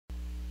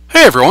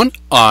Hey everyone,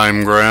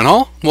 I'm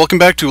Granhall. Welcome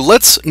back to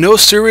Let's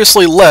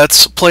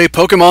Play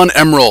Pokemon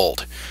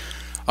Emerald.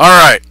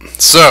 Alright,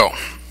 so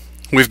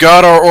we've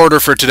got our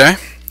order for today,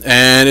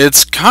 and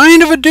it's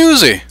kind of a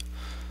doozy.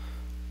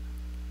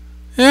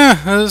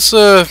 Yeah, there's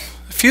a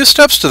few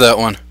steps to that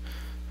one.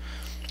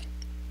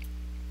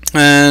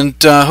 And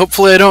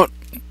hopefully I don't,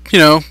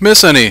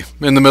 miss any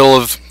in the middle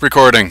of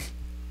recording,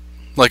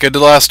 like I did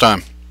last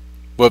time.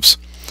 Whoops.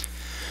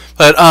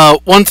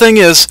 But one thing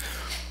is,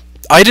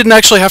 I didn't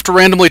actually have to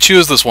randomly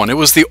choose this one. It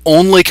was the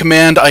only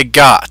command I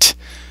got.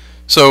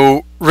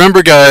 So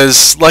remember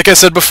guys, like I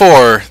said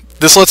before,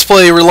 this Let's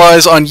Play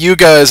relies on you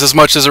guys as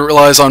much as it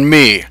relies on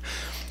me.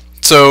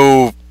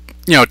 So,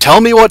 tell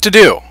me what to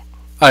do.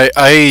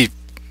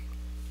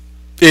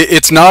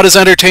 It's not as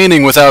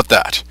entertaining without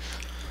that.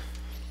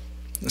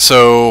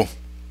 So,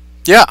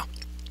 yeah.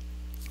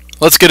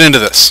 Let's get into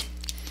this.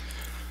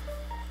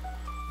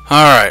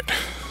 Alright,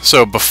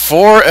 so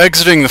before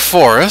exiting the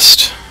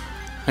forest,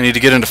 I need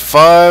to get into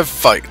 5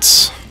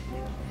 fights.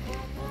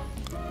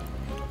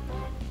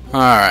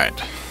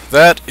 Alright.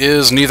 That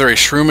is neither a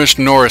Shroomish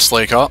nor a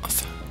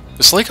Slakoth.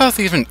 Is Slakoth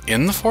even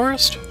in the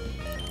forest?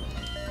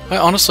 I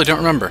honestly don't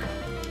remember.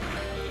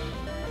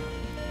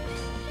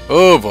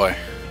 Oh boy.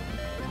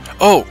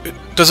 Oh,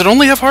 does it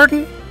only have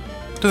Harden?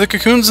 Do the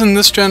cocoons in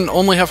this gen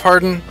only have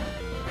Harden?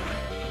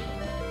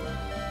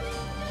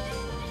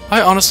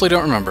 I honestly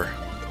don't remember.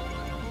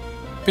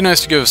 Be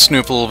nice to give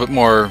Snoop a little bit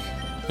more,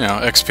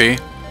 XP.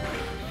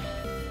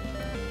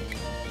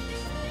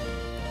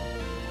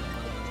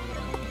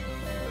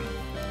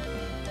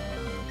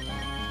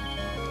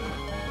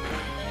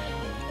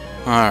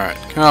 Alright,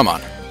 come on.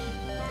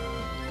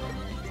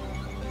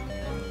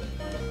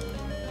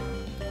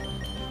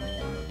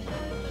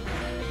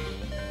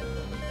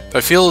 I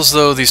feel as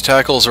though these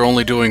tackles are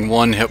only doing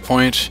 1 hit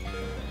point,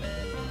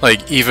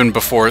 like even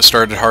before it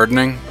started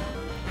hardening.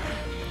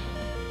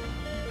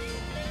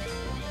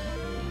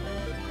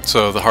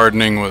 So the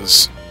hardening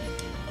was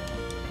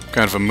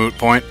kind of a moot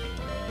point.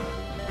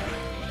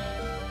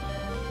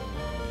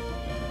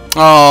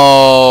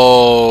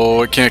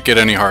 Oh, it can't get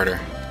any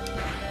harder.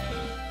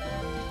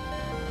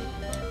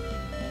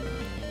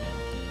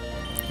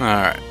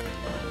 Alright.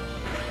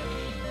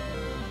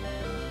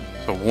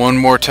 So 1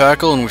 more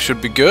tackle and we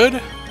should be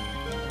good.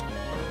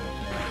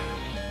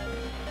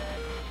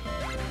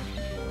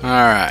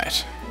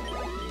 Alright.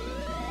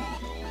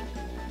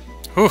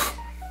 Whew.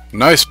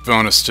 Nice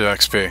bonus to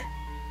XP.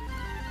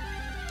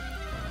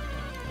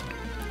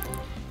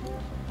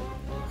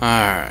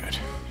 Alright.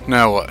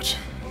 Now what?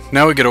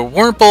 Now we get a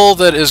Wurmple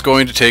that is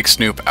going to take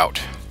Snoop out.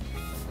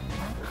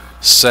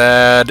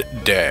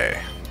 Sad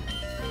day.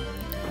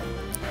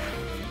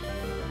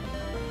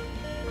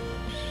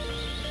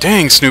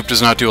 Dang, Snoop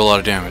does not do a lot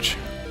of damage.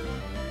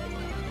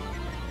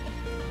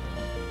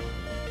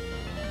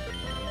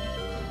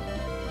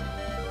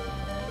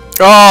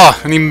 Ah,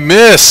 oh, and he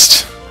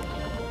missed!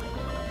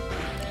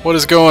 What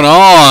is going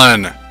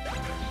on?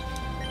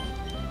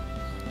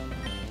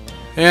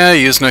 Yeah,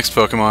 use next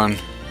Pokemon.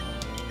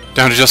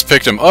 Down to just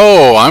Pictum.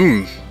 Oh,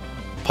 I'm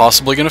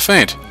possibly gonna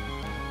faint.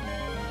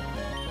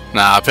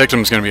 Nah,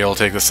 Pictum's gonna be able to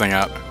take this thing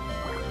out.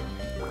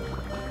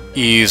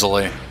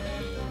 Easily.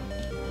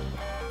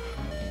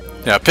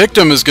 Yeah,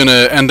 Pictum is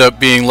gonna end up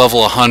being level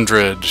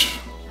 100,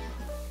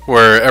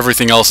 where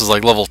everything else is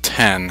like level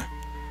 10.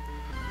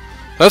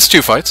 That's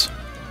 2 fights.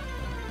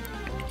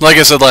 Like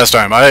I said last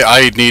time,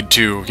 I need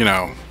to,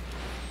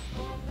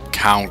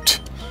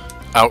 count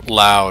out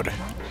loud.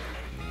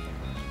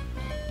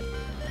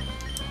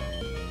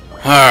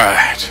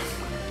 Alright.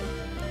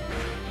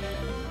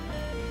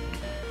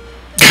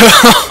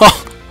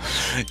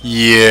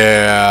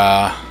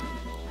 Yeah.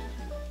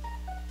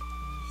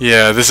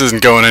 Yeah, this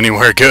isn't going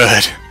anywhere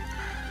good.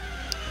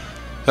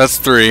 That's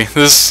 3.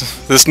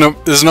 This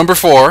is number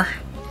 4.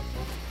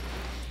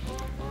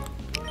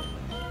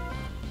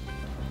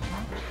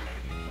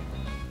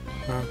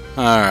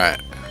 Alright.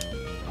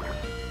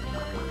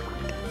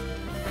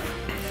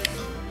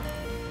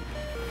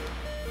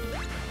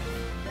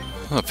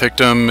 The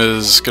Pictum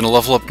is gonna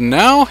level up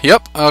now?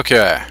 Yep,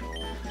 okay.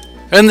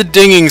 And the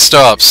dinging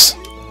stops.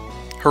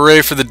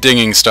 Hooray for the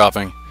dinging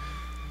stopping.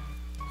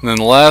 And then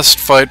the last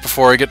fight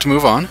before I get to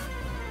move on.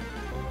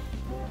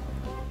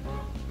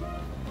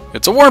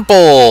 It's a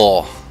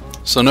Wurmple!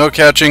 So no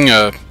catching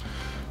a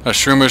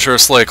Shroomish or a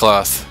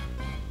Slakoth.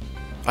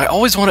 I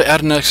always want to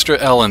add an extra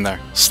L in there.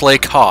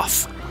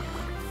 Slakoth.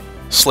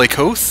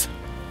 Slakoth?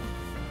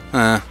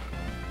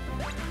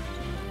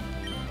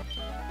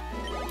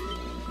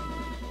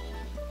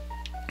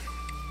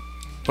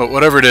 But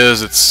whatever it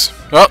is, it's...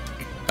 Oh!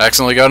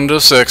 Accidentally got into a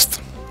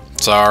 6th.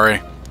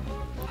 Sorry.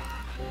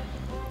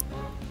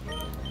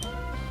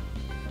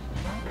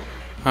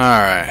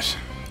 Alright.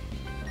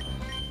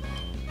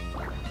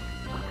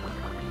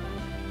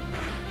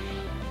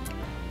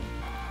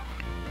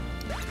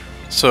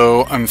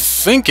 So, I'm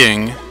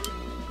thinking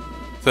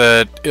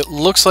that it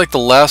looks like the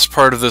last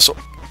part of this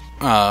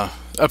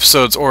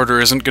episode's order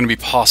isn't going to be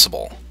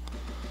possible.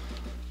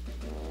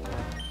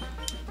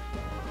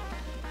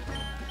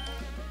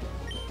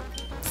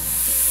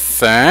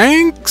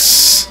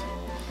 Thanks?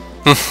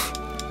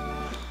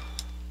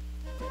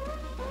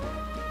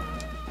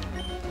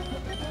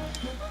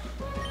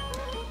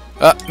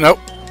 Nope.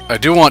 I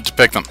do want to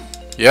pick them.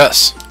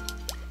 Yes.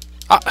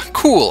 Ah,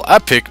 cool. I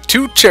picked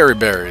 2 cherry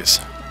berries.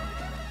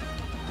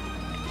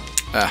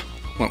 Ah,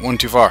 went one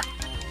too far.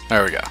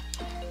 There we go.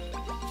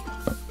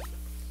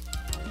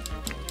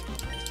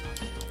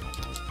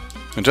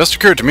 It just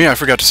occurred to me I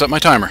forgot to set my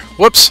timer.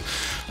 Whoops.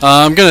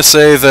 I'm gonna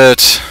say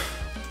that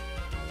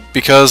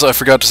because I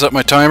forgot to set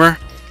my timer,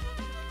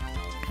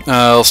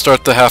 I'll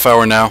start the half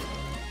hour now.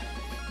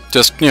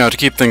 Just, you know, to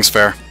keep things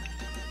fair.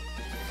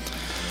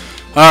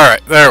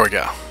 Alright, there we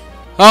go.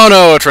 Oh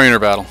no, a trainer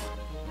battle.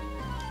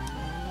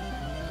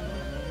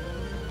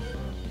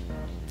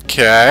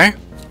 Okay.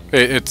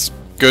 It's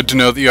good to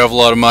know that you have a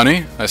lot of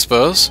money, I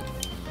suppose.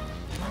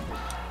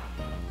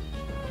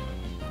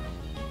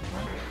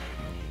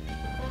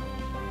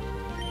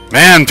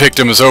 Man,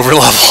 Pictum is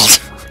overleveled.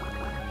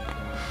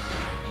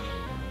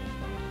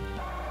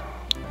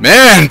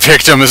 Man,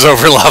 Pictum is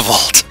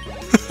overleveled.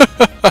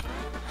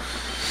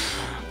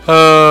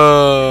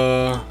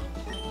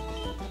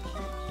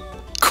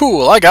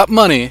 Cool, I got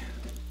money.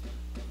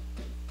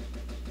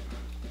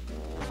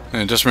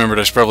 And just remembered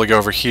I should probably go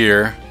over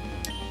here.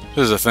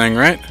 This is a thing,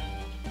 right?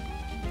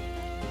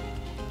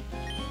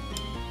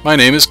 My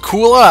name is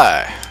Cool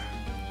Eye.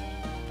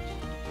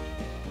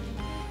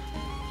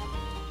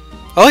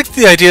 I like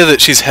the idea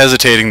that she's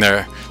hesitating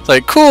there. It's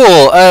like,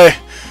 cool,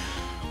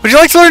 would you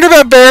like to learn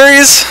about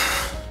berries?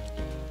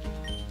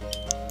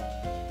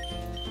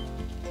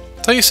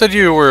 I thought you said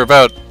you were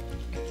about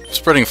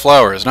spreading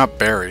flowers, not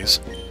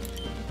berries.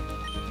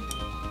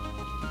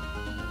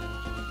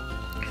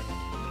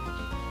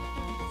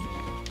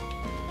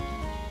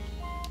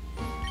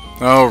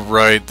 Oh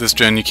right, this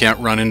gen you can't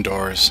run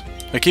indoors.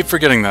 I keep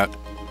forgetting that.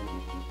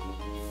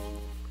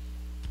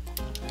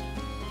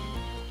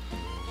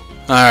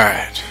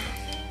 Alright.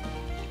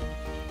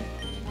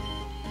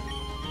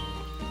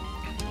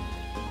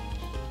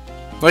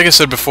 Like I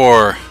said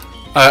before,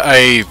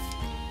 I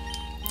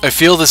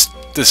feel this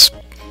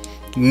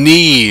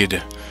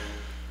need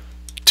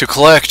to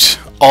collect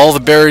all the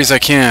berries I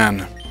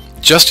can,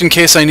 just in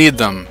case I need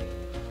them,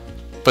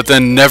 but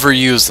then never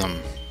use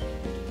them.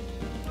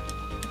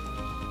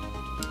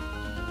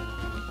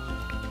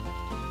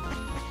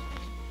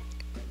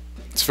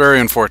 It's very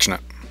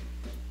unfortunate.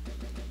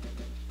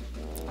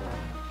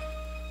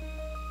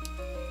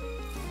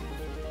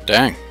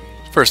 Dang,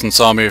 this person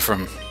saw me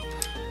from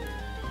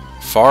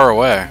far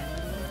away.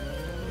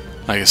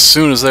 Like as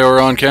soon as they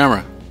were on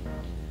camera.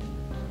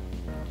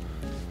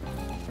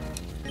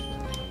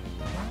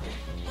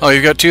 Oh,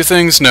 you've got 2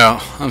 things?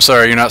 No, I'm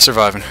sorry, you're not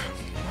surviving.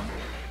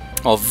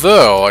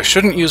 Although, I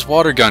shouldn't use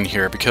water gun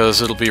here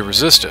because it'll be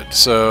resisted,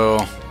 so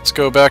let's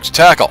go back to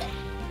tackle.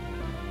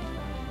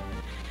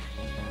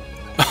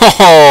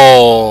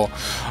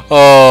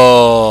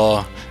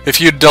 Oh,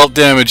 if you'd dealt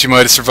damage, you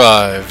might have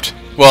survived.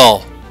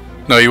 Well,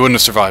 no, you wouldn't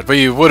have survived, but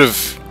you would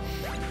have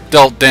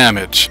dealt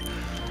damage.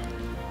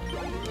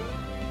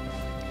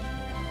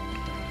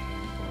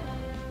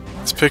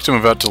 This Pictum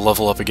about to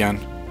level up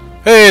again.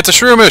 Hey, it's a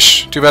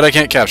Shroomish! Too bad I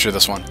can't capture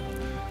this one.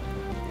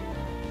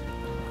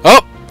 Oh!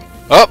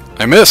 Oh,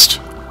 I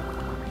missed.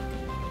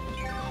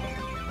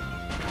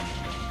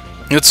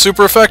 It's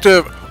super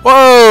effective.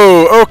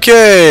 Whoa!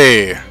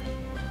 Okay!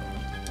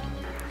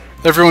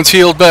 Everyone's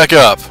healed back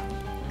up.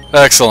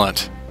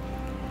 Excellent.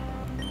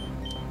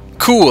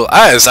 Cool,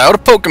 eyes out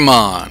of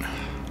Pokemon.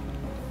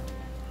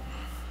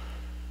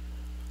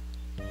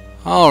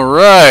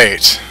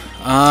 Alright.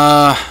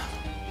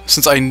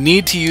 Since I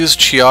need to use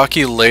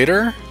Chiaki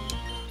later,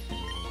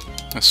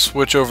 I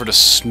switch over to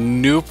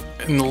Snoop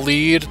in the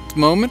lead at the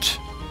moment.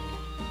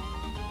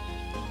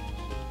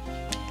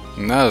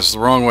 And that is the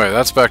wrong way.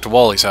 That's back to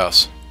Wally's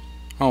house.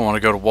 I don't want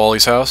to go to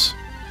Wally's house.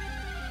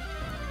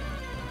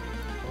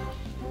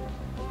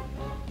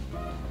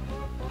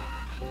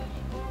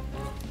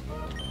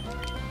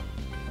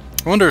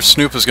 I wonder if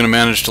Snoop is going to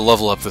manage to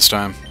level up this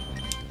time.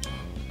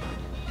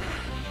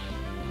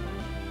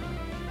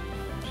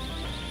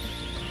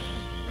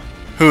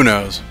 Who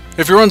knows?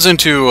 If he runs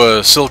into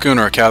a Silcoon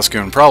or a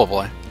Cascoon,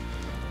 probably.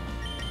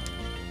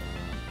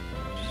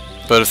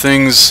 But if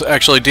things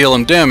actually deal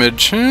him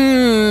damage,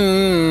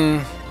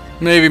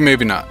 maybe,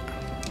 maybe not.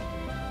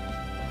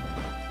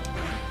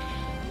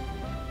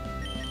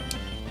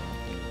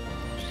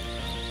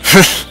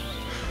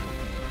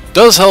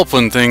 Does help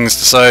when things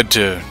decide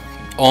to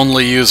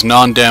only use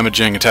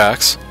non-damaging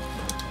attacks.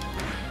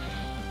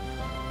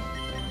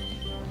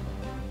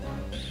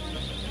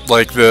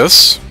 Like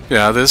this.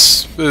 Yeah,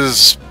 this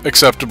is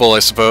acceptable, I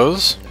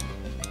suppose.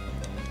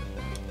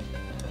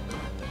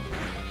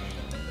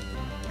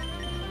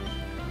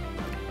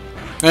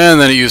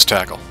 And then it used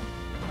Tackle.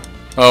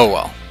 Oh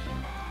well.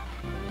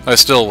 I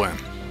still win.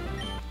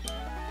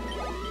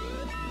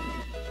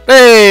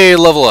 Hey,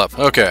 level up.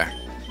 Okay.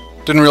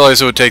 Didn't realize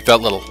it would take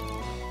that little.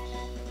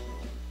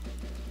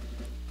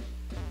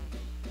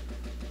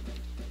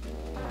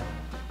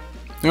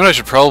 You know what I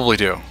should probably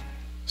do?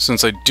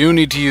 since I do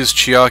need to use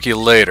Chiaki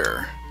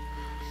later,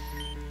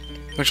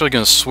 I'm actually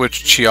going to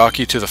switch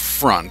Chiaki to the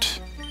front.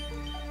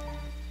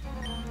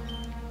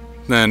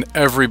 Then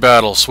every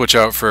battle switch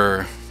out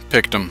for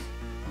Pictum.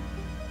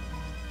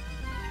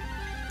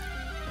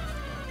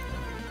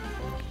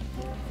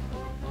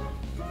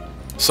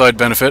 Side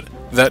benefit,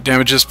 that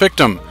damages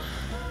Pictum.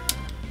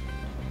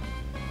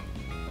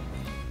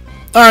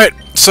 Alright,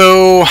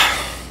 so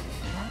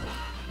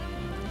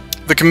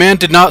the command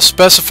did not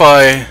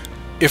specify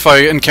if I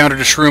encountered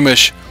a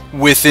Shroomish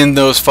within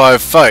those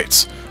 5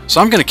 fights. So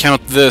I'm going to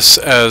count this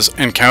as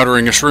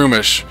encountering a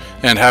Shroomish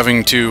and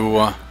having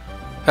to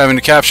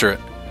capture it.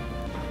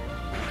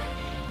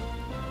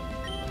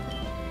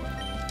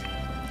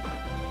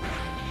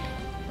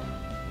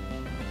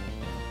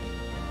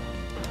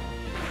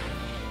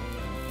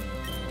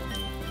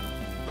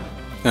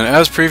 And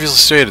as previously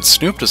stated,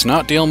 Snoop does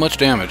not deal much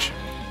damage.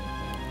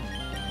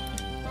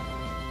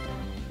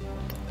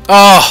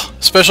 Oh,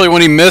 especially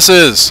when he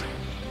misses.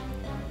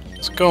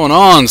 What's going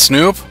on,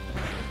 Snoop?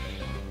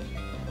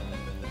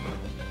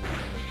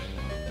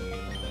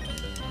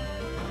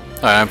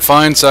 I'm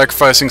fine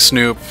sacrificing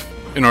Snoop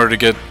in order to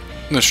get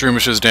the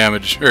Shroomish's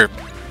damage, or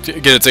to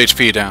get its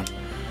HP down.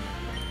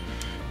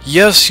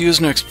 Yes, use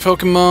next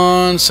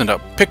Pokemon, send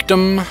out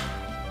Pictum,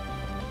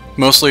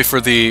 mostly for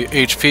the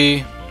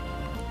HP.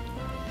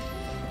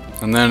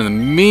 And then in the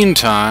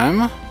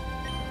meantime,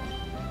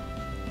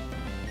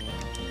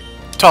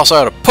 toss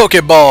out a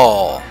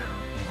Pokeball.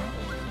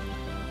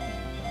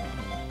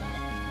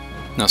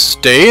 Now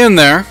stay in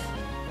there.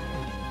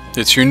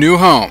 It's your new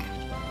home.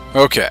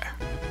 Okay.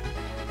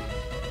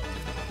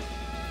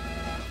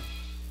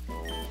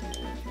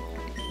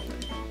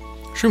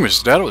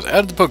 Shroomish's data was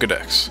added to the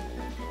Pokedex.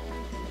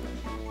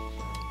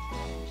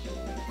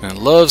 And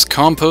loves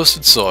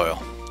composted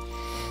soil.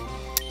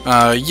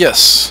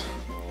 Yes.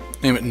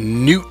 Name it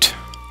Newt.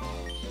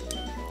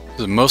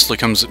 It mostly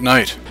comes at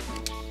night.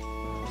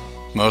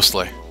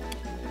 Mostly.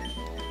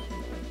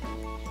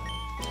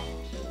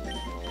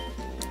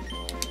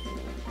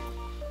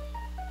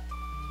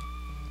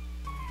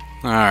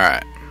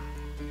 Alright.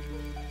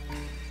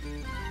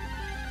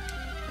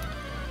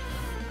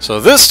 So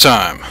this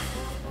time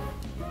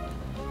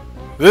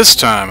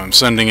I'm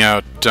sending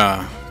out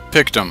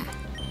Pictum.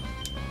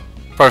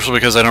 Partially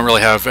because I don't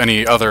really have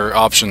any other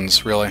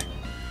options, really.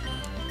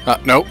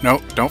 No,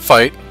 don't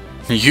fight.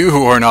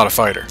 You are not a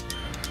fighter.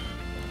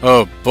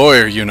 Oh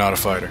boy, are you not a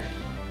fighter.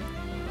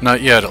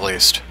 Not yet, at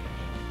least.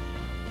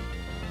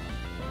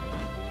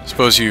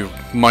 Suppose you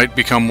might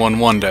become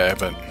one day,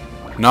 but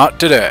not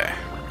today.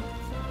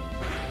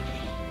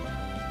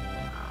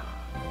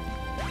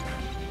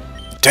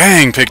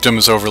 Dang, Pictum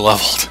is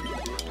overleveled.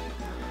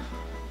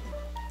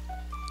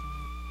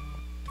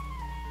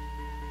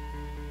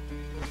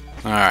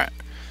 Alright.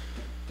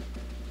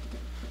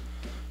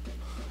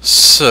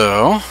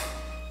 So...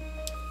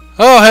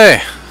 Oh,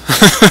 hey!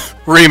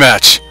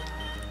 Rematch!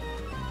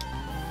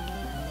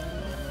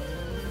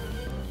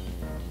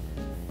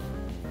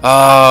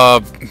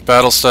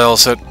 Battle style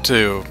so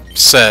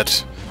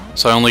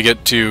I only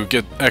get to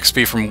get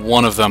XP from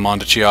one of them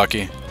onto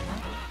Chiaki.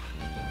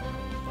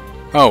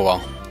 Oh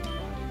well.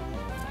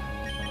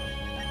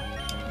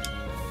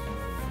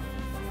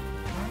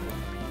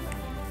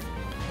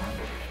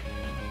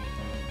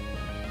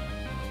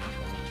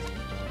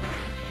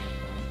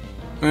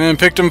 And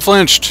Pictum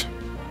flinched.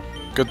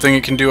 Good thing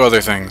it can do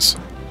other things.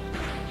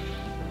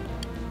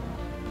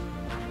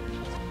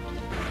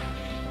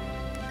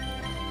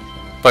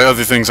 By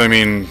other things, I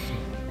mean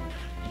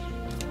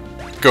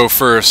go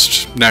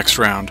first next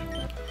round.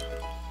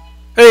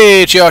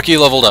 Hey, Chiaki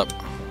leveled up.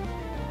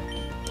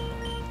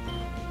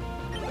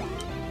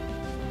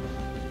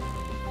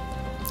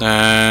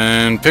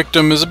 And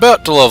Pictum is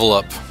about to level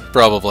up,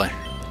 probably.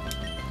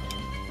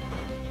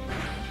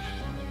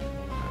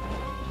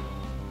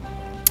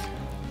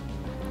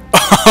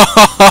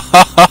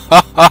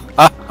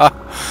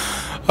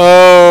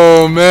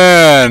 Oh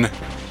man.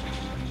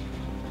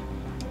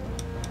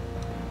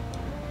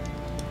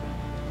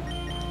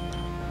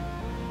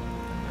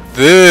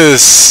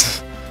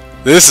 This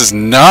is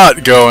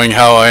not going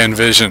how I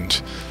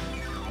envisioned.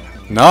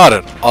 Not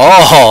at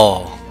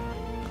all.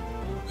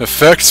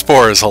 Effect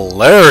Spore is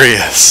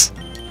hilarious.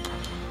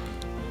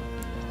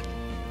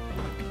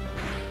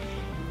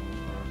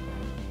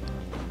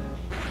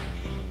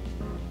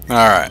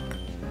 Alright.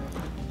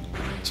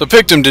 So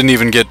Pictum didn't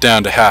even get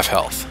down to half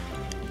health.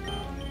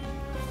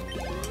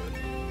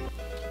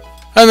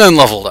 And then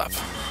leveled up.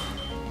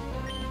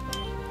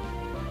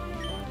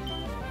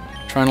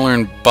 Trying to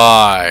learn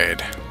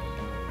Bide.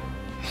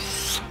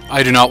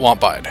 I do not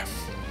want Bide.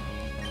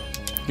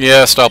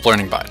 Yeah, stop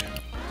learning Bide.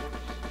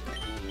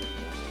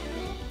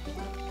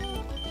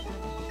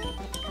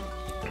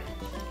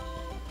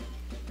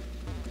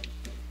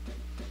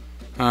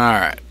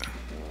 Alright.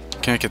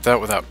 Can't get that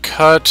without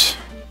cut.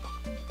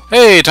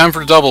 Hey, time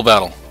for a double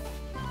battle.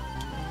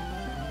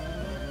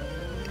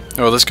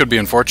 Oh, this could be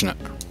unfortunate.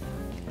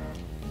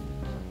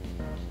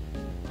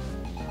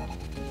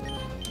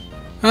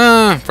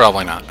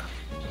 Probably not.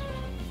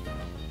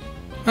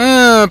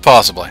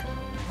 Possibly.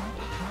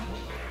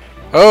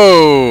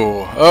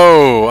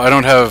 Oh, I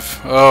don't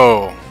have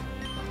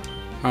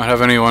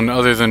anyone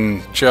other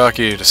than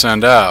Chiaki to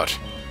send out.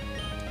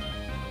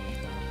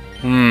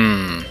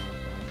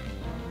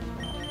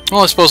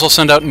 Well, I suppose I'll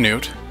send out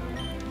Newt.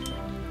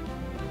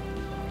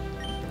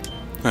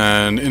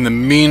 And in the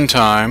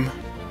meantime,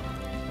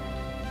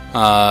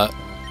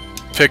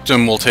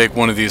 Pictum will take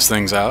one of these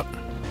things out.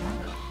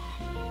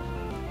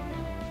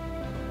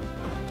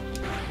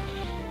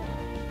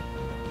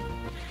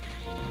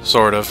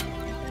 Sort of.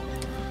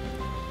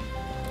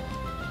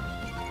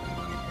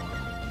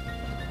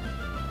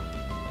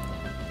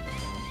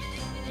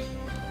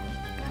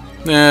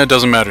 It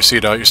doesn't matter,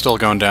 Seedot, you're still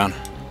going down.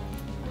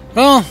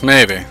 Well,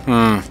 maybe.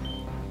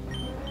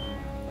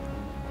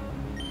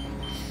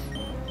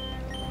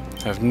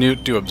 Have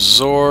Newt do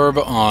Absorb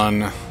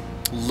on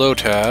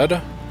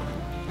Lotad.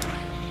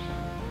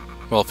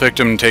 Well,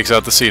 Pictum takes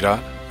out the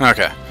Seedot.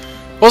 Okay.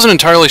 Wasn't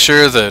entirely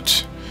sure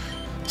that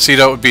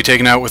Seedot would be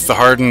taken out with the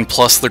Harden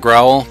plus the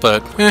Growl,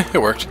 but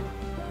it worked.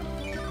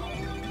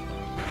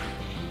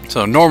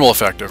 So, normal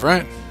effective,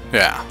 right?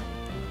 Yeah.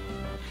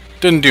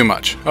 Didn't do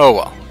much. Oh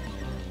well.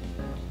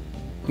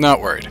 Not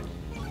worried.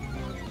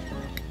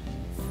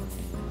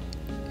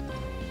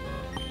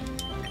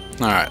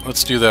 Alright,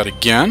 let's do that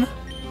again.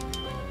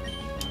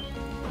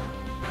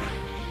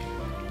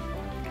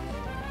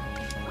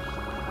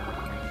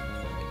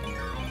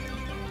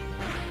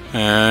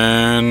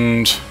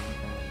 And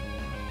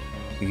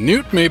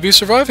Newt may be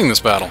surviving this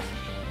battle.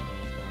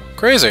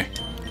 Crazy.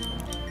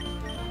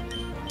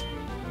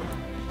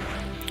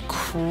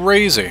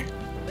 Crazy.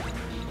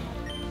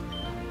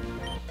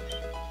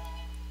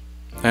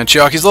 And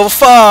Chiaki's level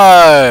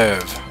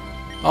 5!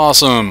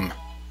 Awesome.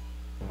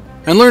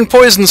 And learn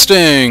Poison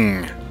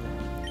Sting!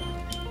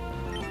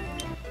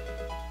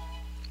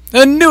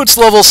 And Newt's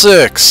level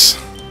 6!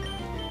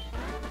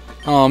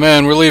 Oh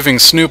man, we're leaving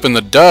Snoop in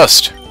the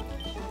dust.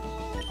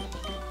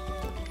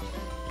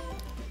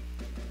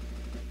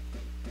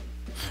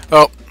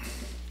 Oh,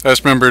 I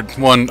just remembered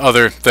one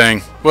other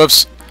thing.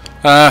 Whoops.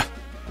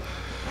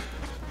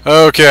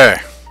 Okay.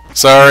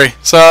 Sorry.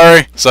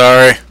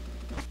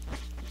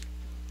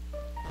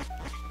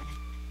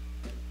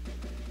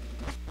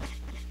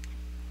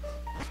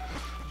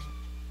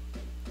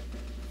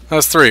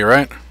 That's 3,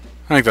 right?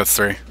 I think that's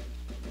 3.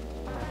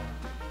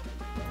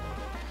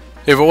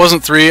 If it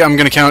wasn't 3, I'm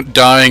gonna count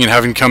dying and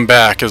having to come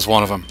back as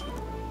one of them.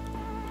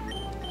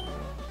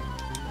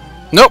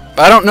 Nope,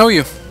 I don't know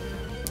you.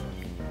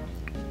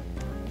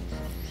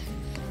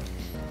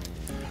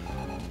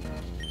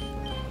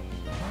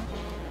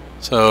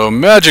 So,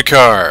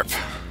 Magikarp.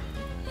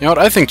 You know what,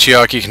 I think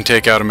Chiaki can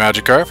take out a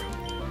Magikarp.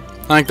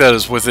 I think that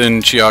is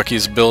within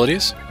Chiaki's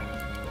abilities.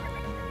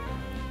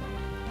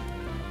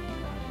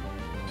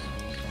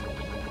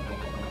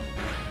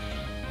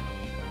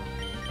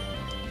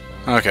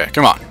 Okay,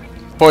 come on.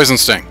 Poison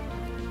Sting.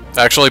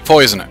 Actually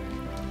poison it.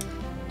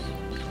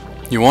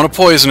 You want to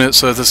poison it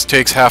so that this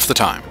takes half the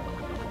time.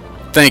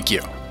 Thank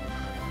you.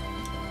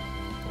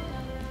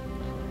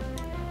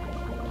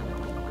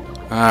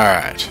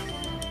 Alright.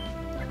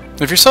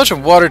 If you're such a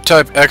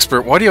water-type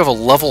expert, why do you have a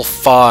level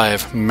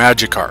 5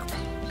 Magikarp?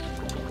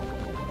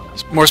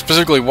 More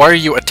specifically, why are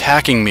you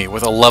attacking me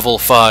with a level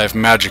 5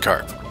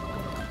 Magikarp?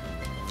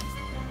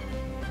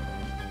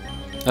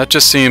 That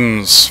just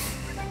seems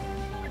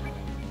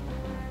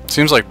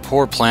like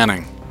poor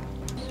planning.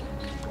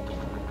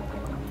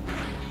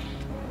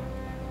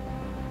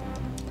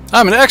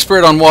 I'm an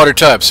expert on water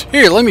types.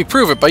 Here, let me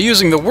prove it by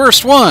using the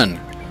worst one.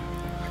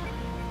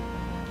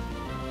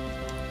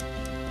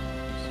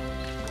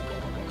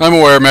 I'm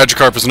aware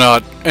Magikarp is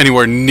not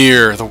anywhere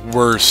near the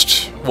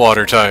worst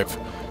water type,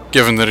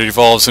 given that it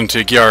evolves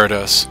into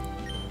Gyarados.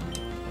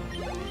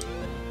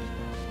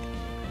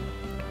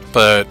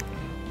 But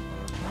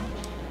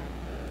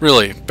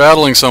really,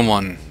 battling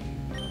someone...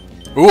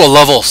 Ooh, a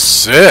level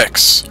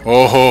 6!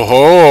 Oh ho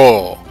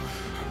ho!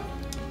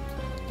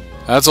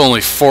 That's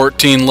only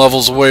 14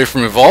 levels away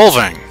from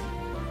evolving.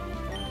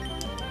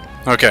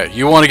 Okay,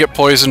 you want to get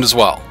poisoned as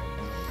well.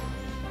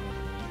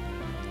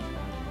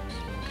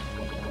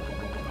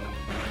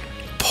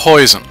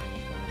 Poison.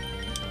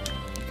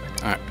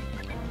 Alright.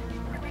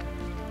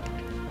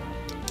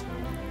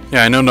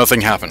 Yeah, I know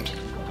nothing happened.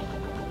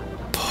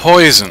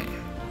 Poison.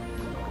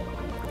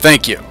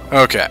 Thank you.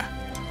 Okay.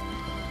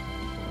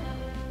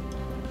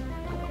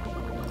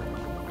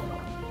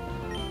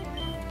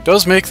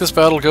 Does make this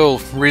battle go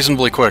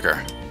reasonably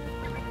quicker.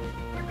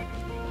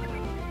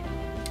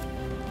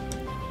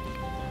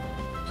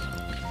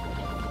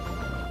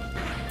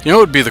 You know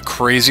what would be the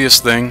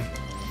craziest thing?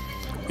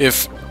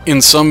 If in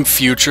some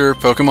future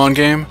Pokemon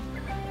game,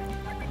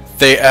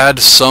 they add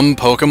some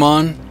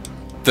Pokemon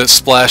that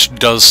Splash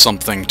does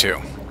something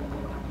to.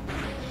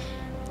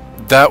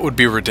 That would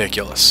be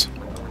ridiculous.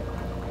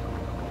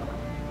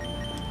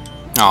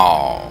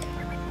 Aww.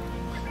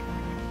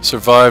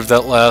 Survived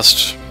that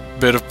last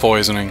bit of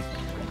poisoning.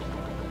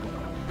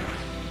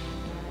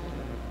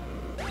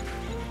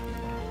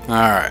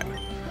 Alright.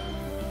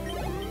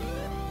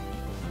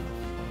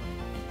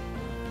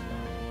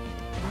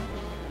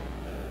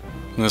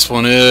 And this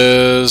one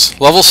is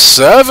level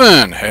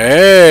 7!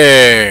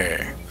 Hey!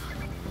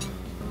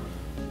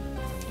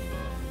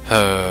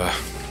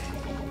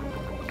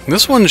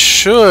 This one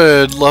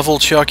should level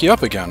Chiaki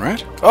up again,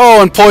 right?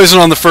 Oh, and poison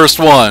on the first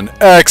one!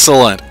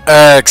 Excellent!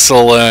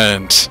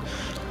 Excellent!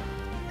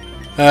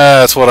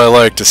 That's what I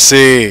like to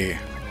see.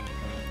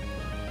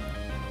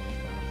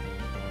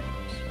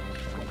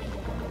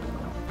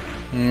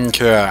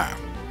 Okay.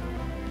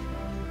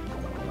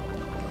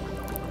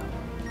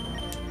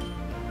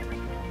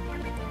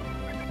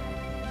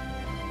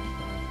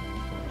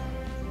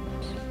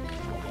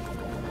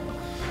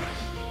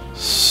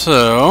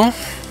 So,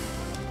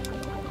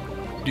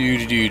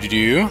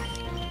 do.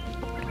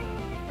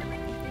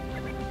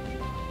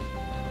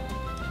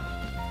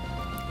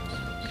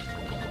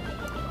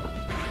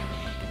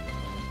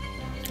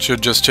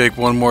 Should just take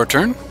one more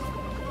turn.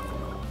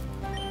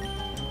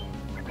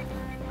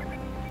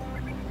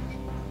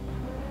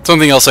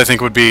 Something else I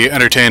think would be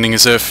entertaining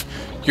is if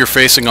you're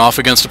facing off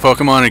against a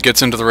Pokemon and it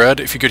gets into the red,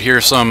 if you could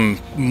hear some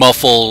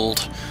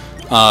muffled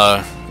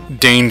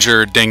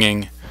danger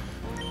dinging.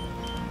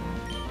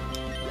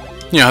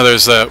 You know how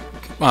there's that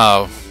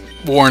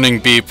warning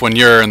beep when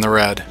you're in the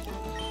red.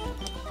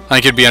 I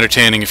think it'd be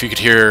entertaining if you could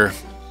hear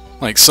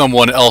like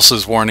someone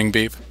else's warning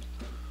beep.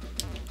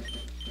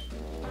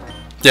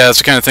 Yeah, that's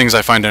the kind of things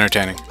I find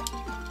entertaining.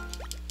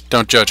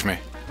 Don't judge me.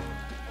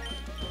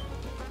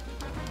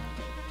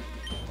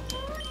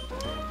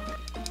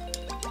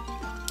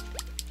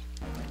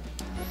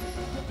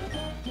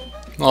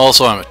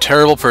 Also, I'm a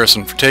terrible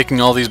person for taking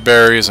all these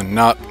berries and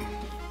not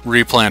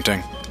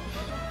replanting.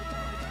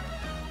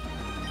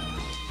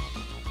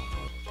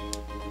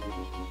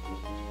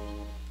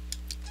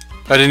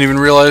 I didn't even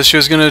realize she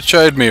was going to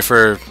chide me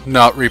for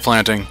not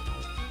replanting.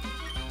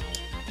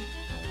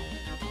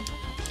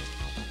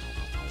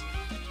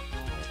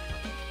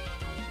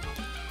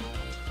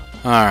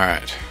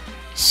 Alright,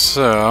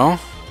 so...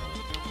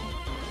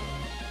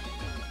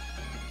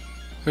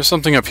 there's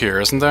something up here,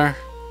 isn't there?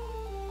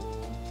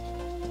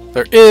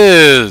 There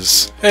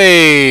is!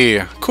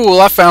 Hey! Cool,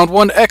 I found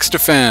one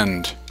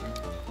X-Defend!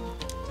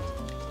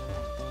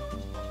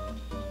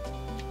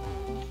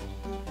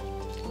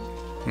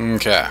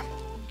 Okay.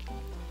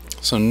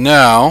 So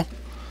now,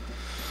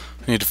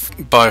 I need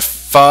to buy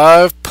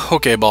 5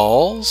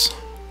 pokeballs.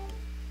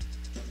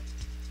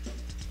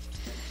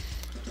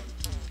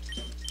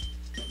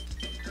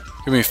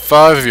 Give me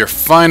 5 of your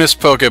finest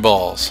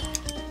pokeballs.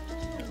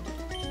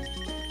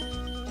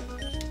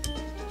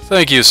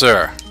 Thank you,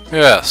 sir.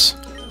 Yes.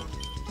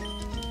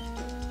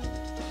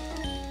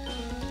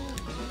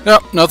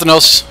 Nope, nothing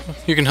else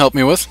you can help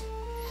me with.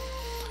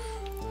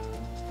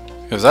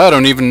 Because I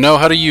don't even know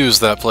how to use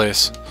that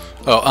place.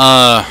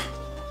 Oh,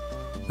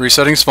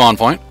 resetting spawn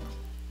point.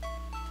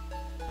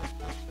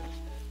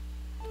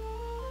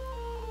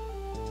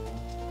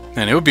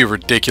 And it would be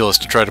ridiculous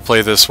to try to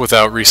play this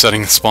without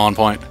resetting the spawn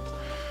point.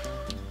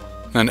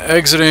 Then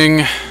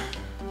exiting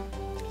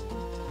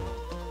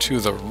to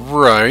the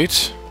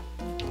right.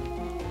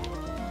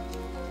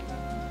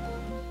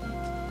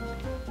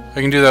 I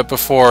can do that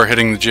before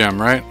hitting the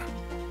gym, right?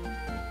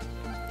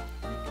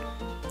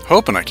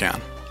 Hoping I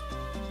can.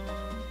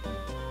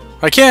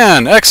 I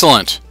can!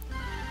 Excellent!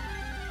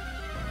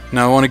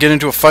 Now I want to get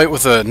into a fight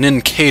with a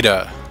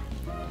Nincada.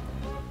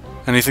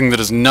 Anything that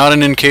is not a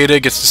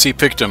Nincada gets to see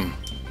Pictum.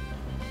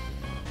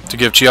 To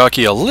give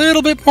Chiaki a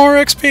little bit more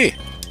XP.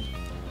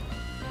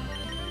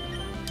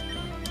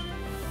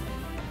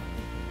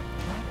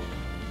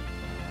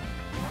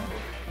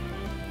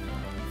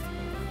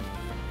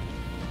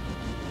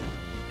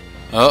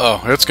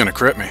 Uh-oh, it's gonna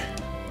crit me.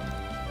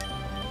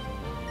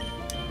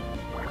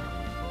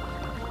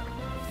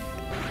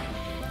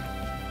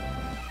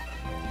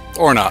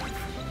 Or not.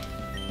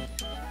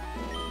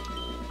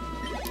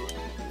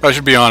 I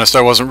should be honest,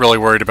 I wasn't really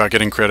worried about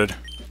getting critted.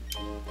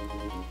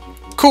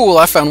 Cool,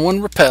 I found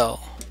one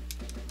repel.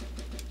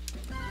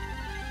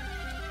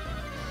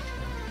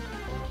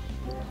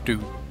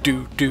 Do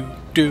do do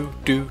do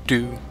do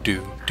do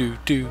do do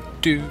do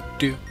do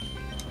do.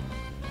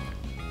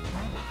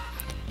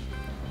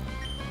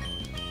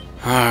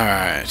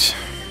 Alright.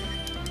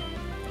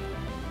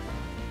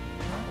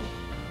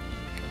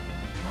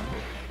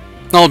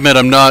 I'll admit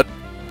I'm not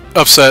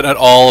upset at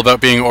all about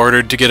being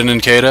ordered to get an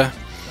Nincada.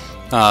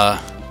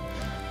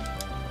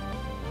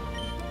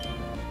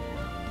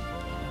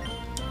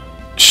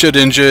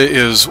 Shedinja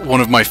is one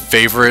of my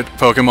favorite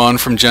Pokemon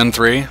from Gen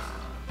 3.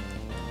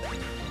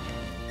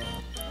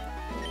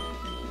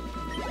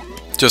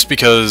 Just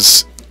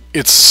because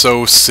it's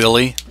so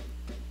silly.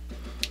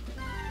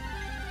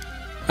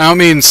 I don't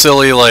mean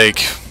silly like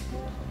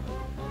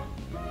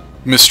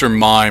Mr.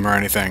 Mime or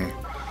anything.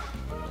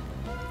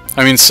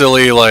 I mean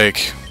silly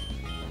like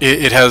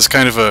it has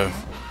kind of a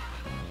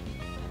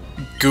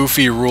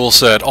goofy rule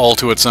set all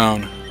to its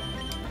own.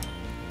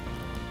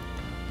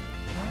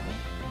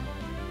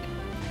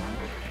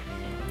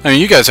 I mean,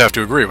 you guys have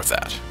to agree with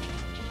that.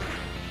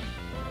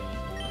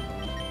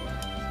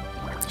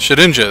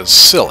 Shedinja is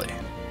silly.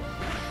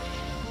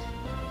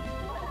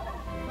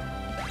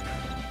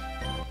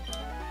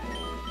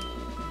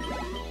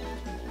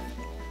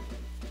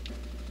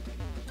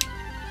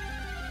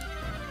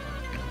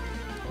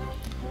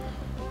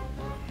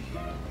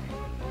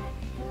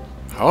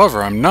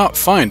 However, I'm not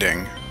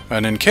finding a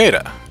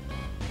Nincada.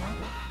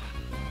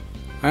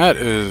 That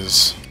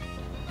is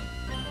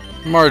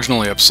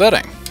marginally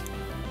upsetting.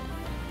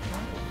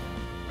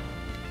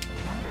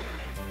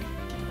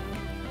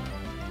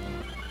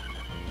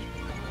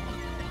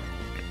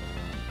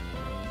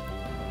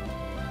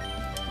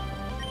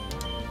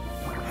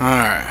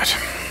 Alright.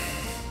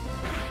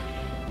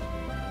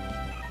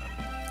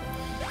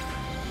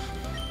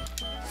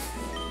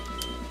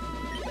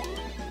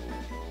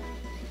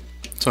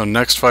 So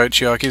next fight,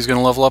 Chiaki's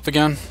gonna level up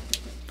again,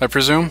 I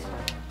presume?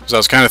 Because I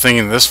was kind of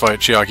thinking this fight,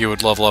 Chiaki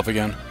would level up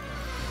again.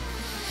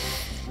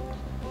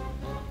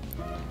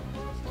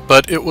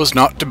 But it was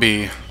not to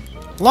be.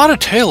 A lot of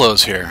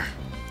Talos here.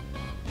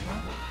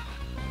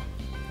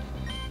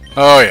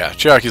 Oh yeah,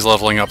 Chiaki's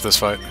leveling up this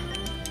fight.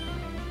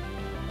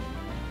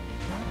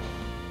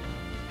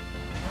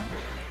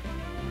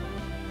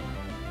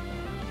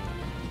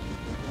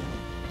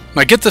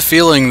 I get the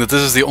feeling that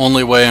this is the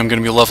only way I'm going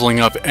to be leveling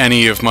up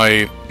any of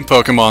my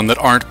Pokemon that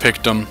aren't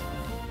Pictum.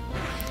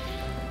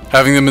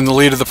 Having them in the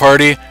lead of the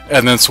party,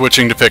 and then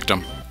switching to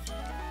Pictum.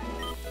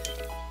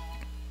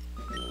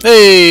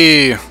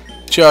 Hey!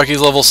 Chiaki's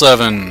level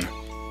 7.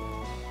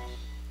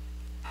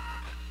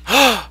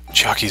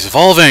 Chiaki's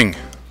evolving!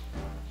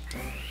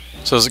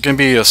 So is it going to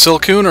be a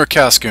Silcoon or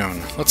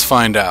Cascoon? Let's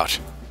find out.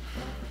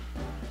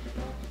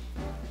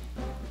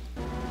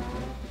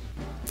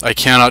 I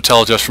cannot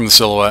tell just from the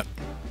silhouette.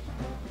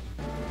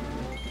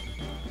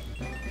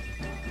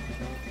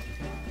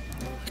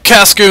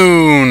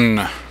 Cascoon!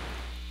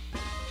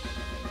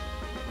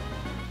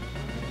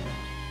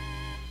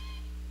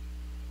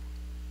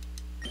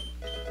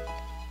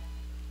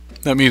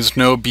 That means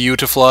no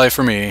Beautifly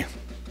for me.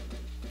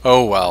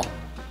 Oh well.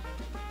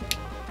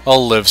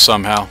 I'll live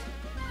somehow.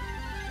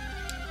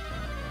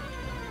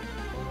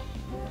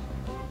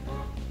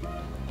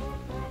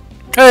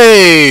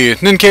 Hey!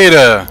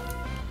 Nincada!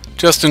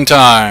 Just in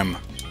time.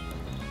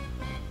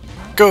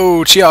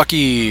 Go,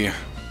 Chiaki!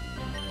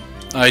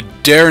 I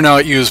dare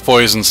not use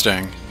Poison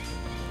Sting.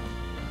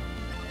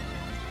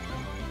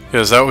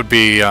 Because that would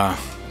be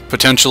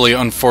potentially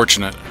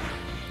unfortunate.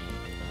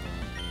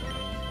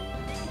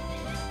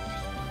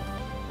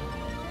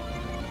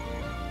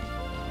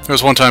 There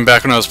was one time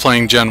back when I was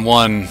playing Gen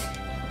 1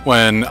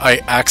 when I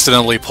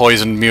accidentally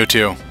poisoned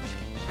Mewtwo.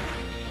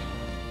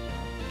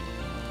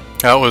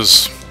 That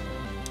was...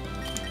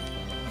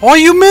 Oh,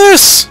 you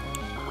miss!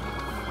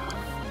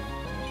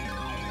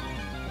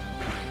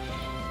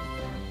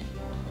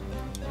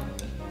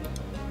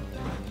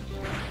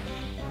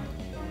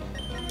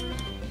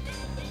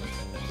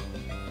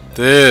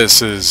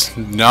 This is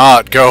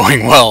not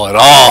going well at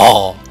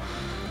all.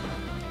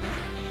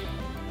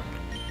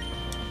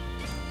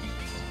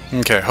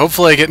 Okay,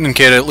 hopefully I get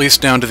Nincada at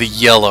least down to the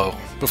yellow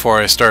before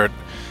I start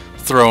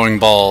throwing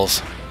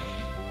balls.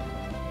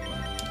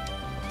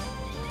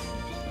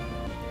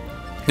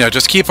 Yeah,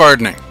 just keep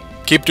hardening.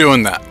 Keep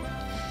doing that.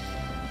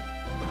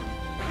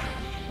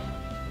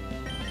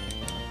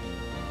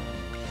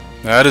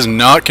 That is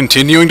not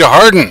continuing to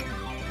harden.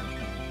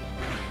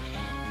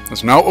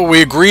 That's not what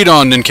we agreed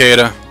on,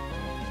 Nincada.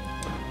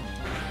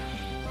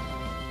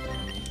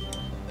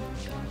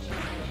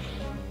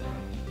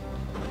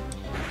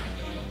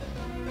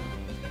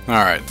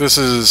 Alright, this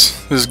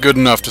is good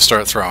enough to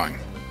start throwing,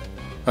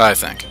 I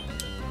think.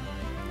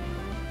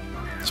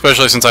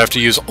 Especially since I have to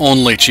use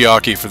only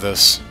Chiaki for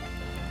this.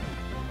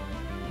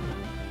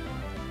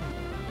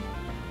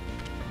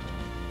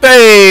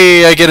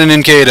 Hey! I get an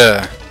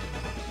Nincada!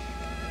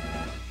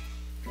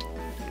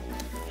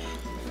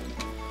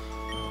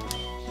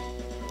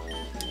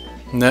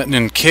 And that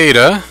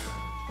Nincada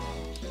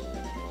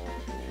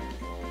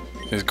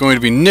is going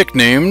to be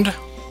nicknamed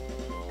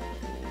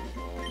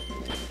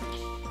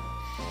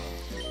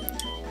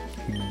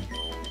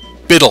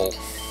Biddle.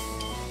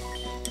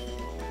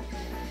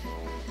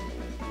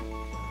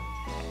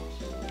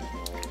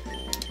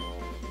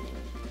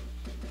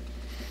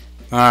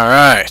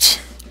 Alright.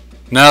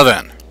 Now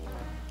then.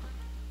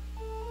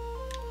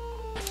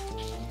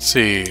 Let's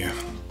see.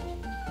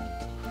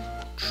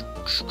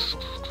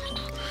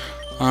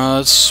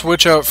 Let's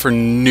switch out for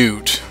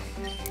Newt.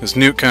 Because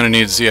Newt kind of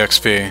needs the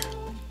XP.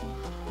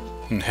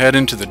 And head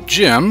into the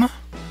gym.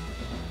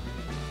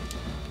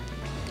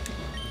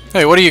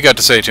 Hey, what do you got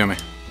to say to me?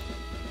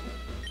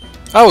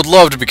 I would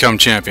love to become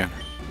champion.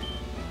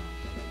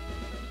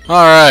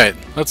 Alright,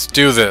 let's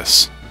do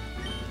this.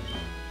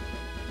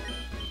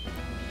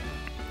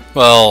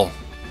 Well,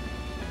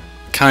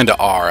 kinda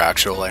are,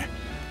 actually.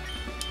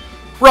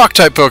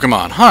 Rock-type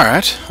Pokemon,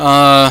 alright.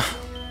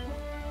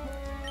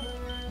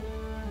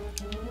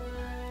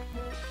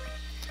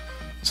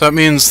 So that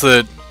means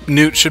that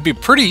Newt should be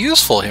pretty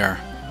useful here.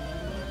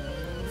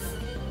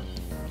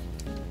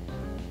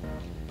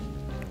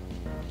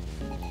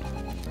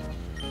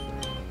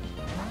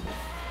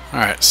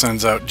 Alright,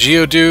 sends out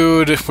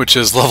Geodude, which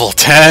is level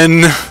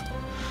 10.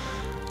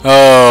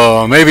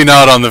 Oh, maybe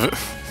not on the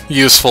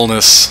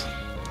usefulness.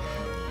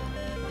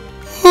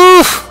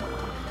 Whew.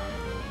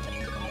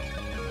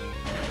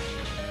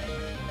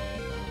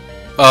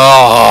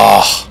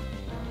 Oh.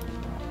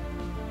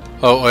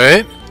 Oh,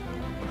 wait.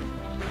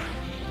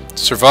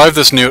 Survive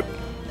this Newt.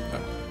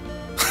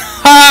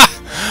 Ha!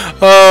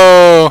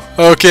 Oh,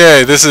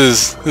 okay. This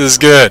is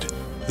good.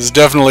 This is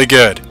definitely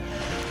good.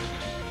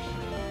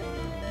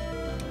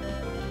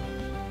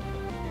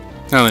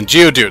 Now then,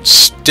 Geodude,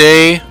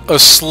 stay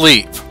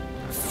asleep.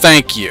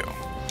 Thank you.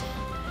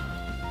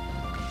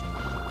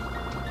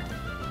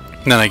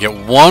 And then I get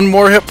one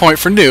more hit point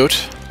for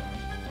Newt,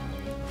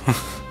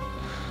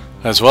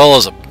 as well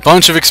as a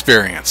bunch of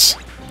experience.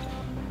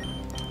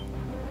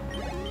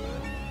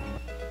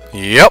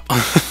 Yep.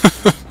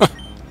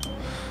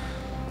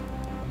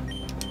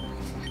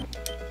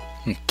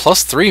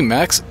 Plus 3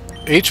 max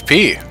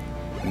HP.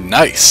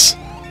 Nice.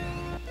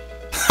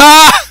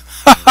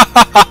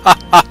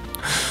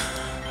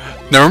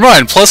 Never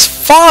mind, plus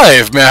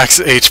 5 max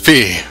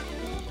HP.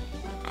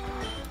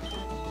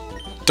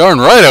 Darn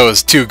right I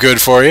was too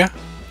good for you.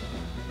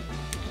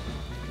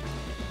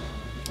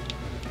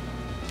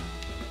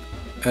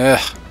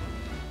 Alright.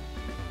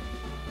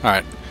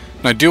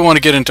 I do want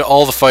to get into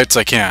all the fights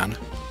I can.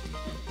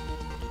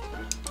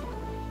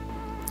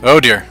 Oh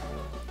dear.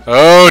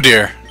 Oh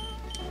dear.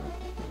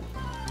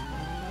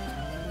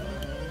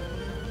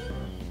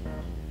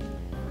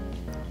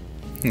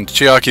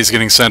 Chiaki's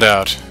getting sent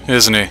out,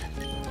 isn't he?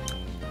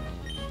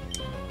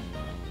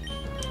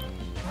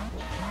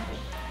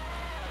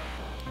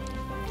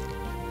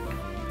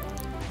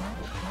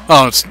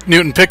 Oh, it's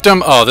Newton picked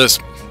him? Oh, this...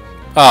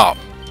 Oh.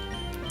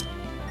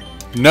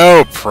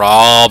 No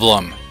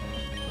problem.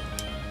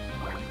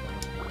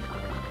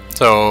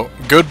 So,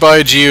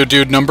 goodbye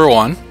Geodude number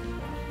 1.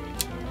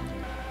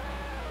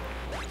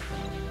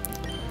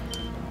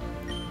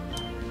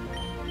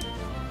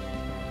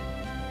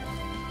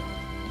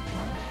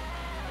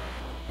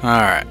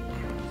 Alright.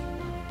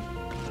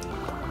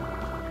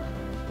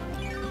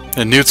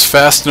 And Newt's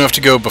fast enough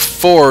to go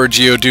before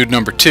Geodude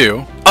number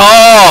 2.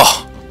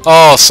 Oh!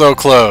 Oh, so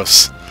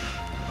close.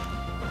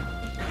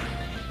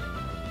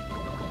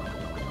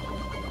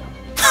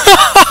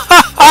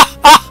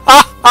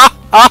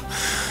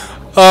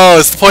 Oh,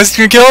 is the poison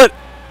gonna kill it?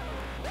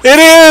 It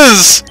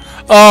is!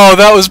 Oh,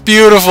 that was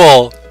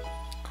beautiful.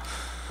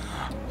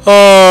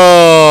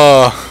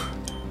 Oh,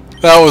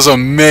 that was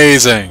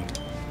amazing.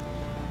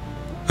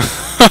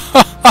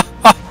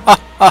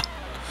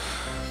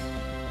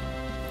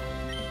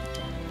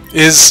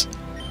 Is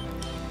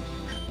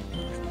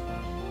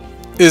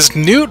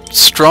Newt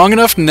strong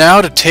enough now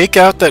to take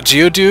out that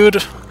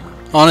Geodude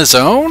on his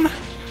own?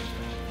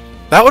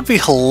 That would be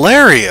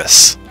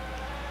hilarious.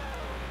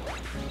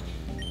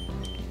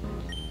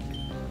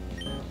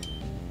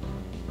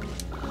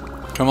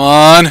 Come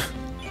on.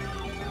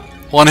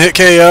 One hit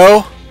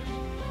KO.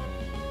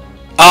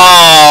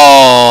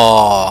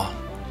 Oh.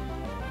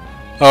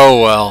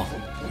 Oh well.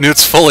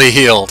 Newt's fully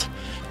healed.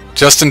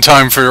 Just in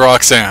time for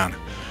Roxanne.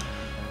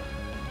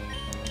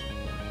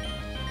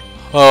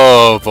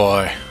 Oh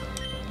boy.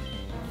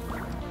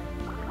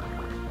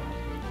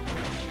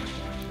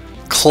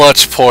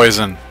 Clutch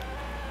poison.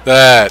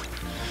 That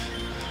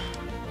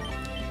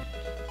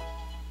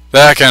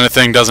kind of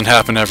thing doesn't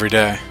happen every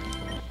day.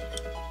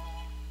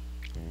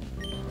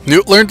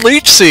 Newt learned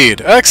Leech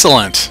Seed.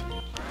 Excellent.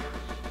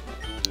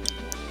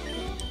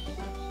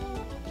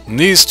 And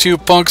these two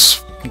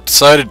punks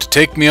decided to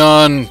take me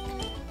on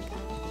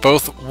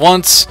both at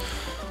once.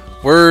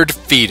 Were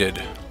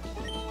defeated.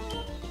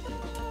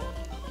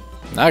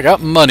 I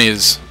got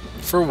monies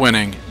for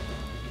winning.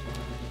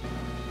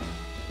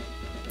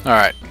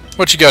 Alright.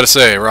 What you gotta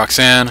say,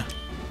 Roxanne?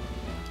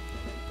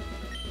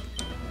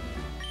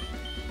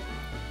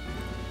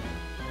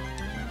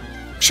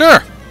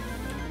 Sure.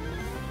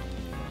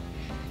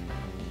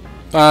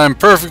 I'm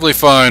perfectly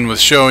fine with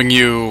showing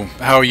you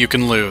how you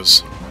can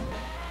lose.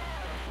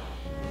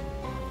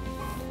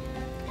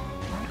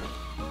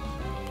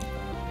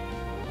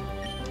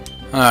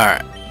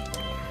 Alright.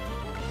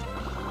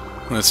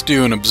 Let's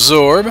do an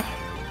absorb.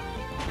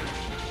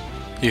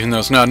 Even though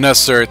it's not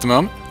necessary at the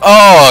moment.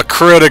 Oh, a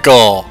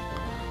critical!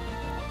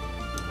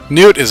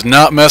 Newt is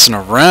not messing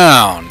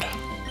around.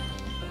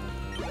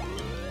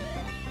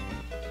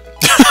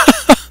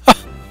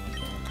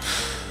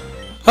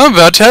 I'm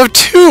about to have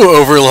 2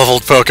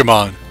 overleveled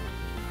Pokemon.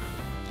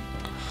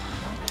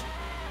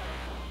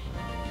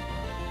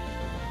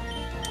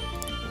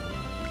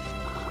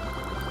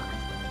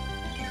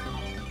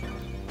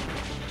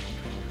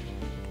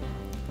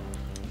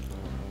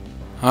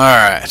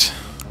 Alright.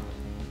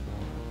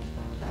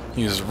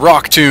 Use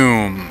Rock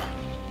Tomb.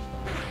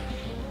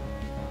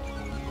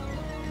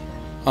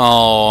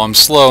 Oh, I'm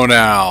slow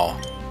now.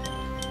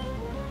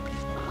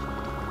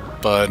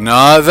 But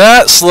not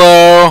that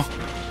slow.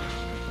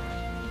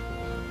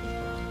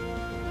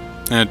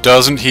 And it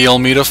doesn't heal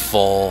me to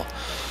full.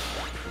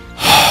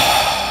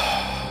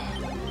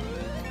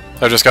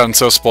 I've just gotten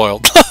so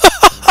spoiled.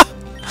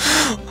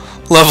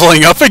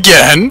 Leveling up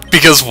again,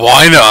 because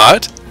why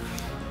not?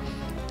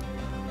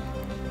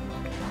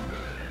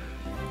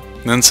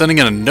 And then sending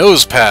in a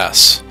nose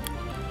pass.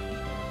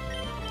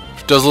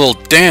 Which does a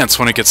little dance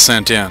when it gets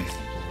sent in.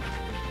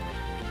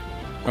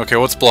 Okay,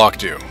 what's block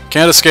do?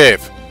 Can't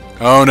escape.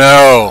 Oh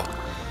no!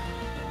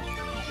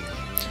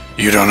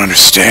 You don't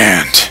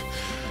understand.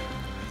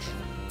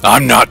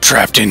 I'm not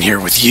trapped in here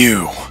with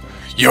you.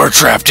 You're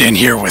trapped in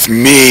here with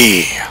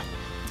me.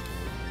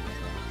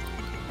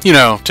 You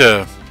know,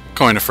 to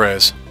coin a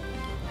phrase.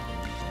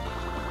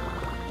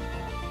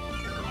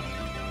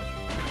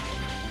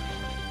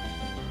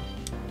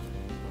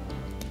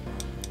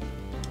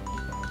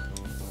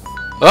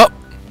 Oh!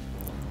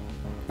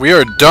 We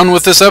are done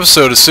with this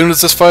episode as soon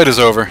as this fight is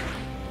over.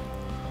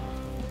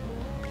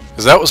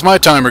 Because that was my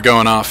timer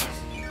going off.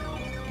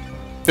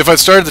 If I'd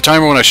started the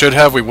timer when I should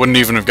have, we wouldn't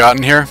even have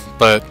gotten here,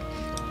 but...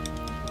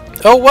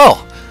 oh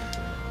well!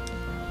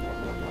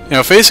 You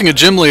know, facing a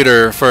gym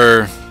leader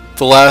for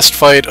the last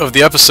fight of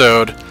the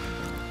episode...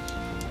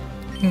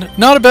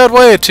 not a bad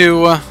way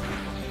to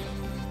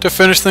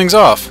finish things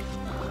off.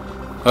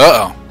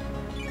 Uh-oh.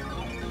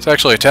 It's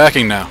actually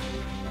attacking now.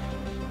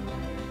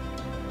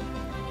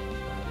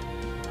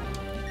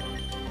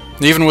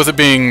 Even with it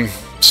being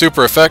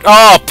super effective...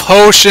 oh,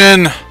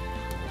 potion!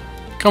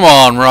 Come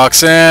on,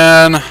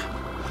 Roxanne!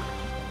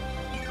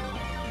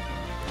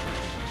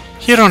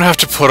 You don't have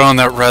to put on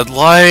that red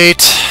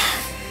light.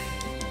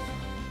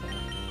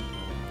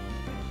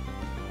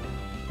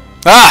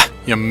 Ah!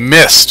 You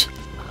missed!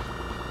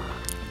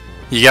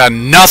 You got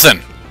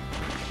nothing!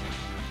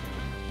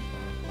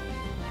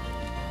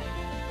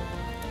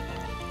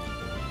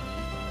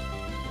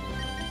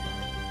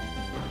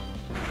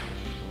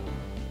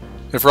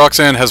 If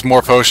Roxanne has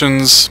more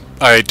potions,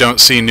 I don't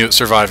see Newt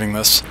surviving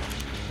this.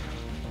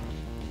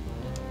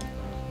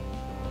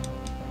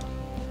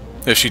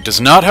 If she does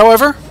not,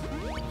 however,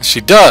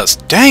 she does.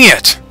 Dang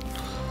it!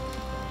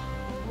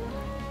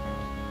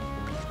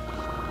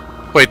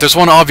 Wait, there's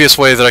one obvious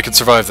way that I could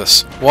survive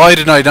this. Why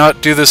did I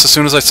not do this as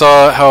soon as I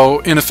saw how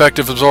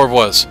ineffective Absorb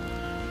was?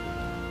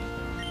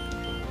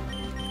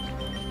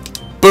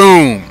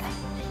 Boom!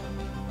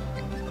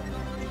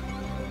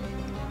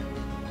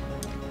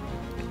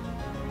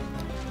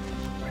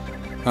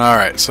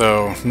 Alright,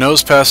 so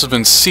Nosepass has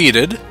been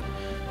seeded.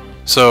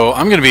 So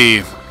I'm going to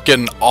be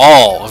getting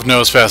all of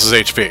Nosepass's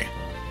HP.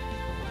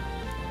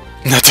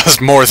 That does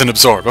more than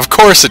Absorb. Of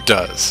course it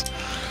does!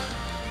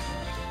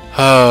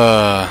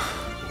 And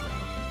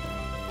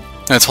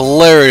it's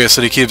hilarious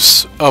that he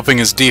keeps upping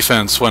his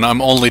defense when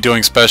I'm only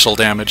doing special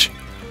damage.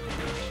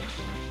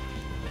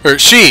 Or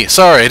she!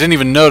 Sorry, I didn't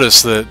even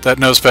notice that that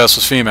Nosepass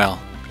was female.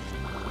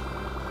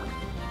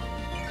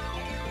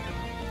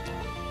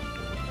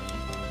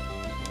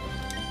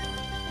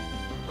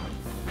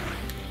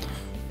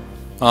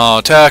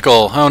 Oh,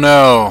 tackle. Oh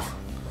no.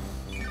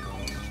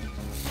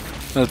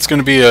 That's going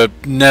to be a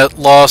net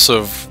loss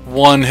of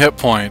 1 hit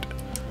point.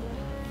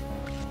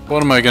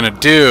 What am I going to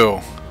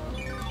do?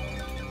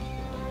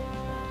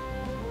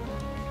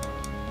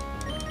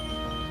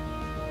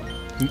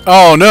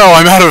 Oh no,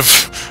 I'm out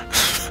of...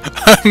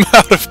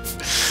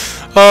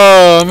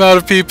 I'm out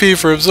of PP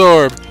for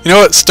Absorb. You know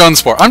what? Stun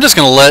Spore. I'm just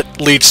going to let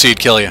Leech Seed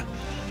kill you.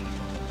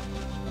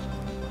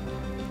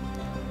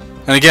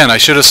 And again, I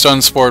should have Stun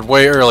Spored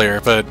way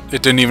earlier, but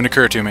it didn't even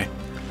occur to me.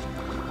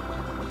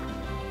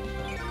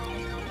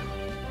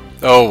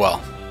 Oh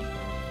well.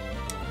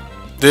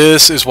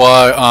 This is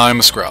why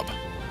I'm a scrub.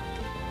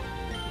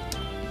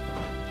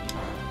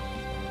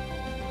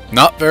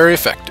 Not very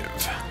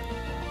effective.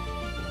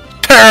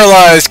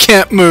 Paralyzed,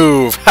 can't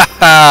move! Ha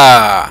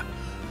ha!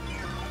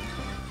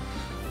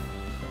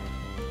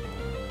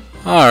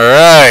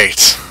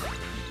 Alright.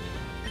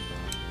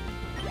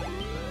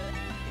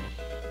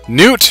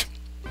 Newt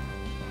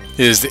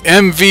is the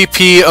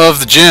MVP of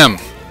the gym.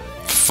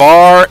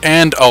 Far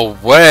and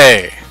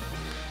away.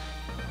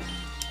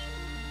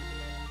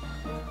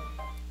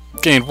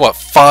 Gained, what,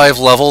 5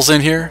 levels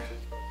in here?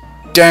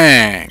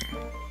 Dang.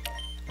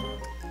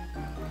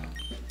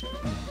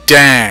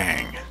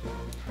 Dang.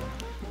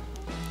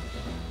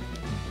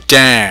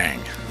 Dang.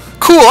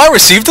 Cool, I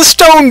received the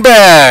stone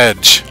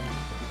badge!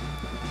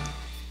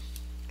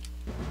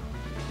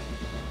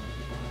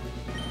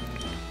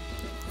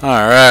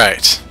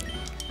 Alright.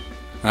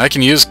 I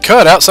can use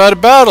Cut outside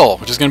of battle,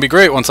 which is going to be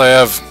great once I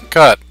have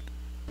Cut.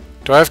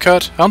 Do I have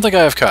Cut? I don't think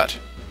I have Cut.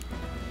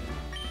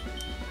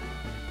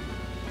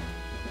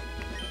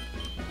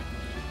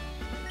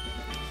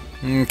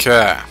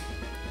 Okay.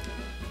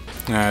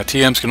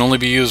 TMs can only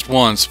be used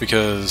once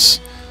because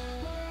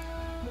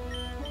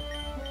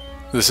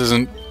this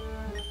isn't...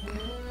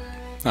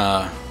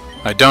 I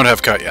don't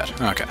have Cut yet.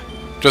 Okay.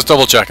 Just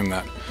double checking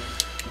that.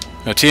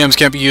 TMs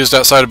can't be used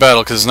outside of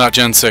battle because it's not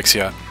Gen 6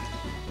 yet.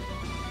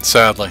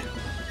 Sadly.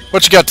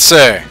 What you got to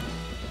say?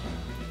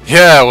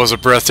 Yeah, it was a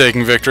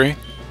breathtaking victory.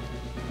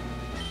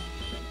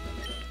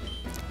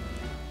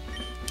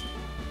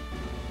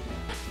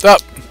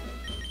 Up.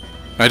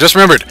 I just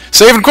remembered.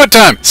 Save and quit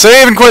time!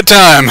 Save and quit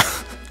time!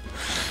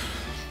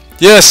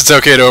 Yes, it's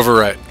okay to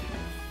overwrite.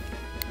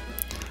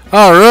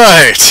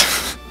 Alright.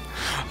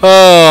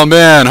 Oh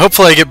man,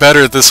 hopefully I get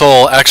better at this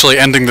whole actually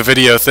ending the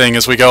video thing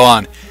as we go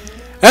on.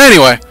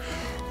 Anyway,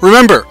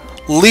 remember,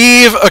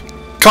 leave a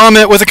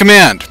comment with a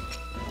command.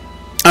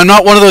 I'm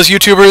not one of those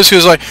YouTubers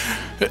who's like,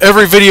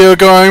 every video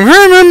going,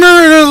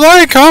 remember to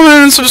like,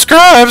 comment, and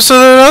subscribe so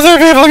that other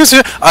people can see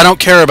it. I don't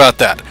care about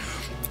that.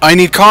 I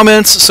need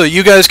comments so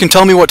you guys can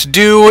tell me what to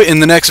do in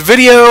the next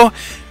video,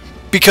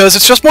 because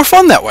it's just more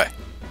fun that way.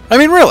 I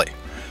mean, really.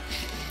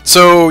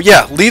 So,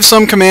 yeah, leave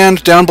some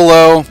command down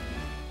below.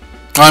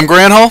 I'm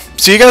Granhall.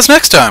 See you guys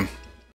next time.